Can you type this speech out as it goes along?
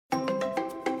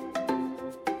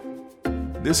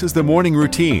This is the Morning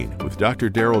Routine with Dr.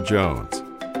 Daryl Jones.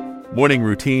 Morning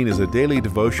Routine is a daily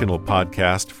devotional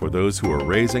podcast for those who are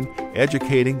raising,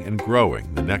 educating, and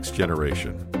growing the next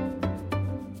generation.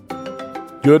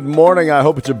 Good morning. I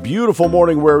hope it's a beautiful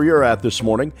morning where you're at this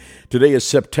morning. Today is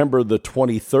September the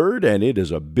 23rd, and it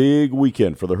is a big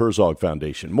weekend for the Herzog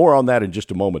Foundation. More on that in just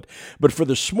a moment. But for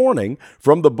this morning,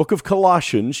 from the book of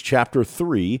Colossians, chapter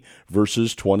 3,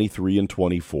 verses 23 and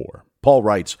 24, Paul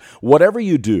writes, "Whatever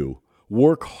you do,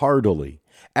 work heartily,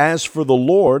 as for the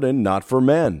Lord and not for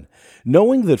men,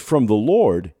 knowing that from the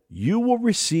Lord you will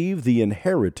receive the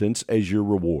inheritance as your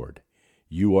reward.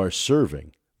 You are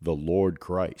serving the Lord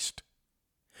Christ."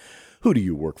 Who do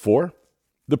you work for?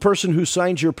 The person who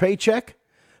signs your paycheck?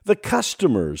 The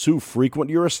customers who frequent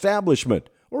your establishment?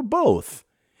 Or both?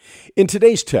 In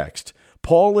today's text,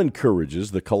 Paul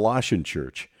encourages the Colossian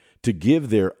church to give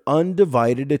their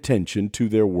undivided attention to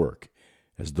their work,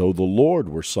 as though the Lord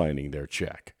were signing their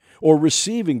check or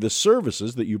receiving the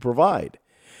services that you provide.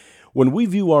 When we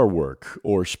view our work,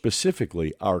 or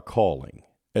specifically our calling,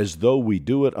 as though we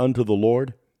do it unto the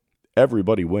Lord,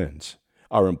 everybody wins.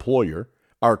 Our employer,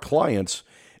 our clients,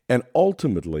 and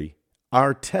ultimately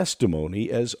our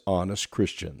testimony as honest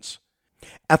Christians.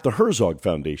 At the Herzog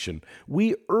Foundation,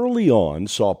 we early on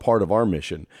saw part of our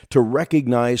mission to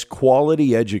recognize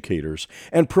quality educators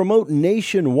and promote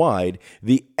nationwide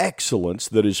the excellence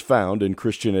that is found in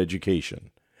Christian education.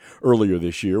 Earlier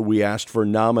this year, we asked for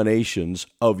nominations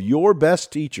of your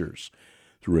best teachers.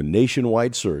 Through a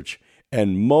nationwide search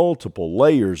and multiple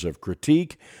layers of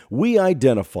critique, we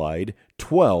identified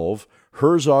 12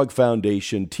 Herzog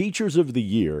Foundation Teachers of the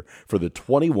Year for the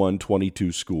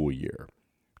 21-22 school year.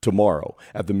 Tomorrow,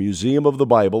 at the Museum of the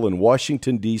Bible in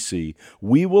Washington, D.C.,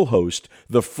 we will host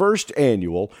the first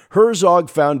annual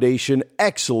Herzog Foundation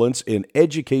Excellence in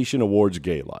Education Awards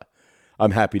Gala.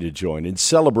 I'm happy to join in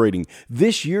celebrating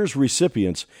this year's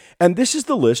recipients, and this is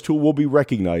the list who we'll be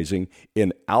recognizing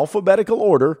in alphabetical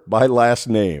order by last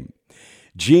name.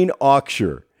 Gene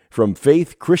Auksher from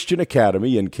Faith Christian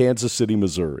Academy in Kansas City,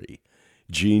 Missouri.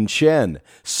 Jean Chen,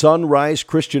 Sunrise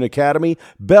Christian Academy,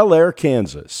 Bel Air,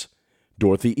 Kansas.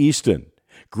 Dorothy Easton,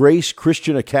 Grace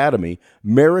Christian Academy,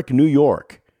 Merrick, New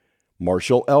York.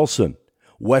 Marshall Elson,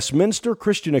 Westminster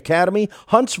Christian Academy,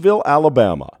 Huntsville,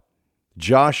 Alabama.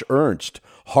 Josh Ernst,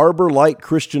 Harbor Light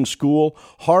Christian School,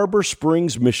 Harbor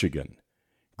Springs, Michigan.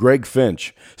 Greg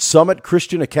Finch, Summit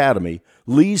Christian Academy,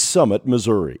 Lee's Summit,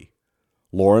 Missouri.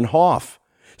 Lauren Hoff,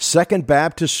 Second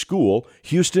Baptist School,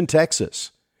 Houston, Texas.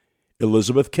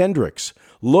 Elizabeth Kendricks,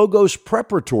 Logos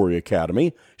Preparatory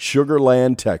Academy, Sugar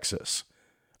Land, Texas.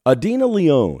 Adina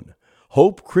Leone,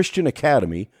 Hope Christian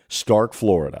Academy, Stark,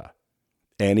 Florida.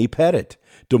 Annie Pettit,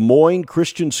 Des Moines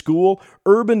Christian School,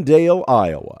 Urbandale,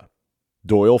 Iowa.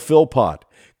 Doyle Philpott,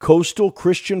 Coastal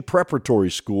Christian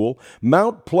Preparatory School,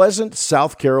 Mount Pleasant,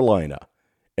 South Carolina.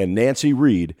 And Nancy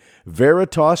Reed,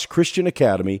 Veritas Christian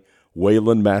Academy,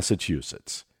 Wayland,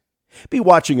 Massachusetts. Be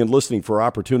watching and listening for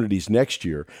opportunities next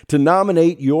year to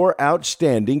nominate your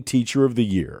outstanding Teacher of the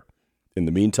Year. In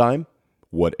the meantime,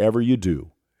 whatever you do,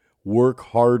 work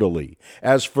heartily,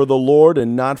 as for the Lord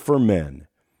and not for men,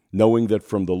 knowing that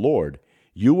from the Lord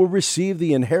you will receive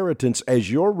the inheritance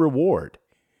as your reward.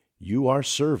 You are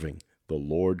serving the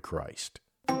Lord Christ.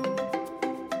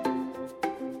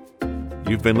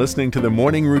 You've been listening to the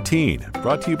Morning Routine,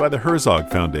 brought to you by the Herzog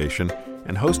Foundation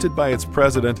and hosted by its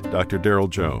president, Dr. Daryl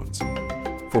Jones.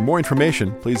 For more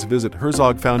information, please visit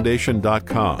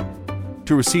herzogfoundation.com.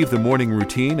 To receive the Morning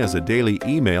Routine as a daily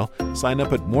email, sign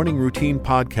up at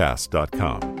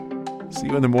morningroutinepodcast.com. See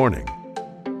you in the morning.